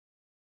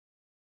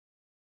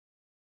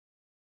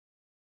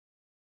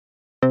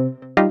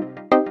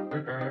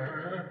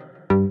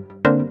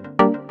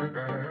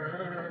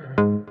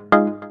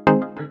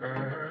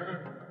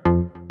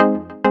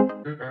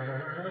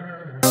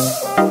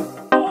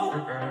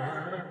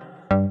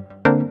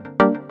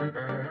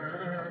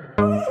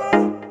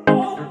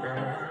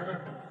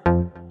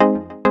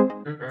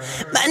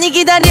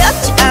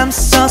기다렸지 I'm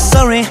so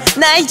sorry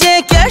나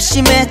이제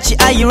결심했지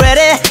Are you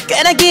ready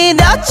꽤나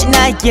길었지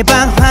나의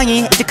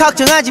방황이 이제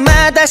걱정하지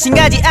마 다신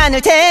가지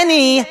않을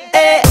테니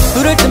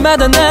부를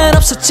때마다 난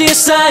없었지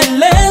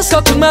silence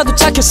걱정 마도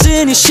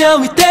착했으니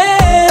shall we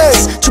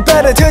dance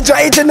주변에 들자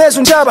이제 내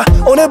손 잡아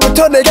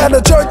오늘부터 내가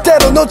너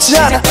절대로 놓지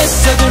않아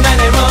시작했어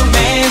둘만의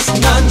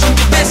romance 넌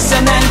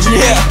준비됐어 난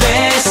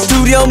준비됐어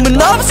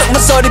두려움은 없어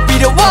모서리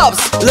필요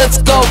없어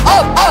Let's go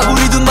up up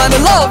우리 둘만의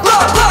love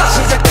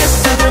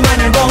시작했어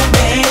둘만의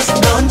romance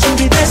넌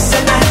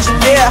준비됐어 난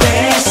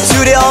준비됐어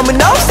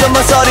두려움은 없어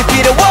모서리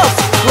필요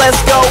없어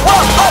Let's go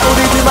up up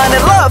우리 둘만의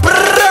love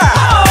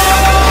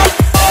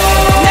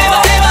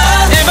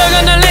Never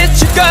gonna let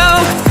you go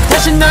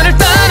다시 너를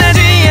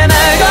떠나지 않아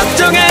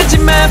걱정하지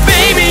마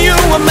baby you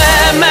are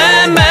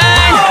mine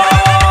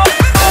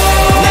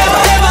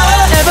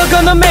Never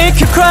gonna make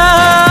you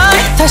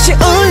cry 다시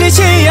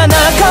울리지 않아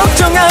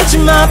걱정하지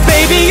마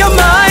baby you're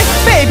mine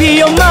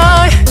baby you're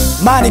mine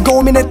많이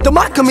고민했던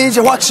만큼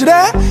이제 확실해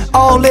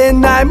All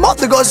in 나의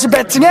모든 것을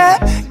베팅해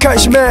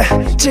결심해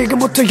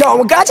지금부터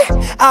영원까지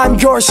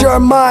I'm yours you're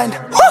mine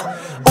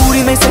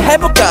우리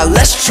맹세해볼까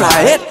Let's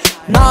try it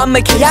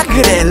마음의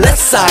계약을 해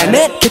Let's sign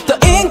it Get the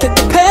ink, get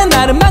the pen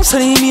나는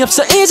망설임이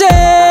없어 이제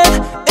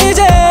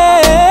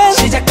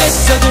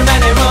시작됐어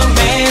둘만의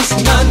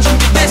romance 넌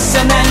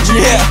준비됐어 난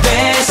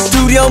준비됐어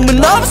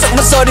두려움은 없어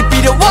모서리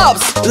필요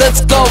없어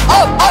Let's go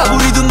up up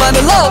우리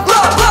둘만의 love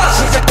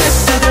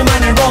시작됐어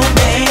둘만의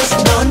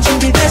romance 넌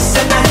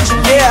준비됐어 난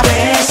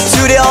준비됐어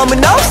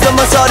두려움은 없어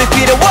모서리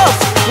필요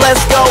없어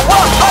Let's go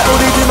up up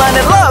우리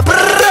둘만의 love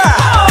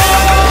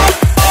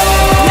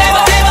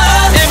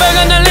Never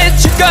gonna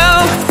let you go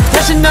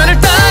다시 너를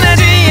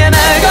떠나지 않아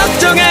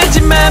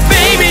걱정하지 마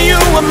baby you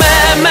are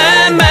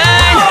mine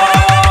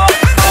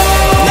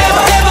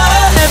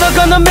Never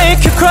gonna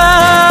make you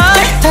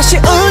cry 다시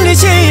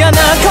울리지 않아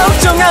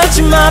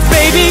걱정하지 마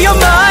baby you're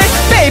mine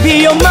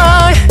baby you're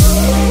mine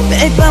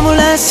매일 밤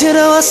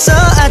혼란스러웠어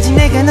아직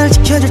내가 널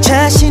지켜줄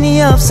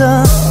자신이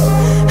없어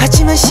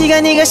하지만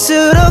시간이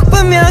갈수록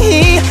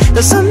분명히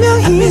더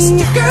선명히 I miss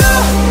you girl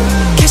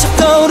계속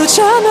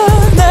떠오르잖아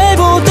날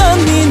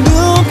보던 네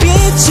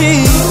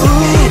눈빛이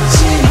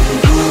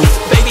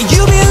Baby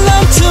you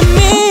belong to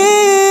me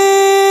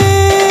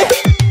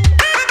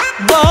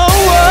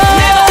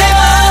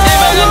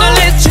Never gonna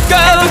let you go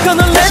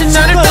다시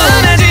너를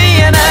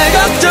떠나지 않아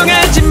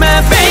걱정하지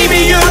마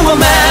Baby you are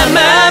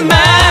mine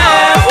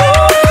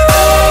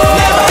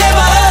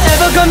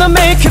Never gonna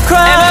make you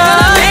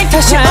cry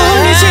다시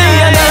울리지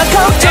않아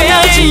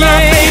걱정하지 마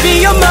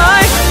Baby you're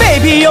mine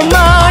Baby you're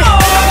mine